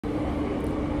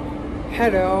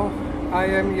Hello, I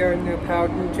am your new pal,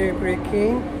 Jeffrey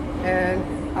King, and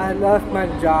I love my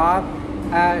job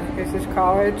at Hobbies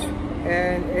College,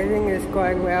 and everything is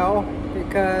going well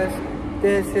because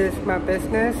this is my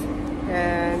business,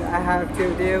 and I have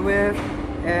to deal with,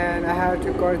 and I have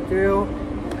to go through.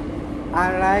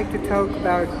 I like to talk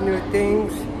about new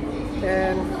things,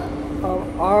 and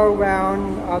all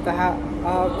around of the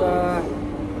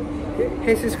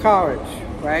Hobbies College,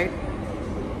 right?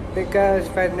 Because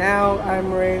right now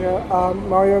I'm wearing a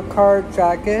Mario Kart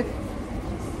jacket.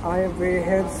 I am very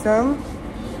handsome,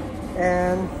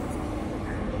 and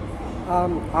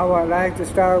I would like to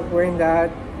start wearing that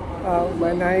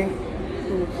when I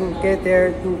get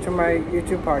there to my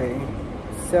YouTube party.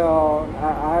 So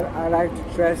I like to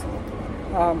dress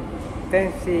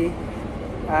fancy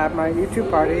at my YouTube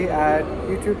party at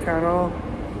YouTube channel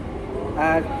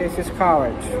at Hobbies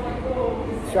College,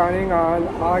 starting on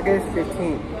August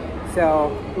 15th.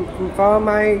 So you can follow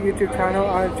my YouTube channel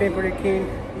on Jeffrey King,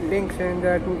 links in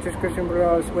the description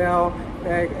below as well.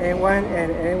 Like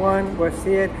anyone will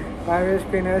see it on the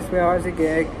screen as well as a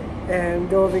gig. And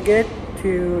don't forget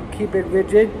to keep it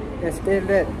rigid and stay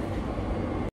lit.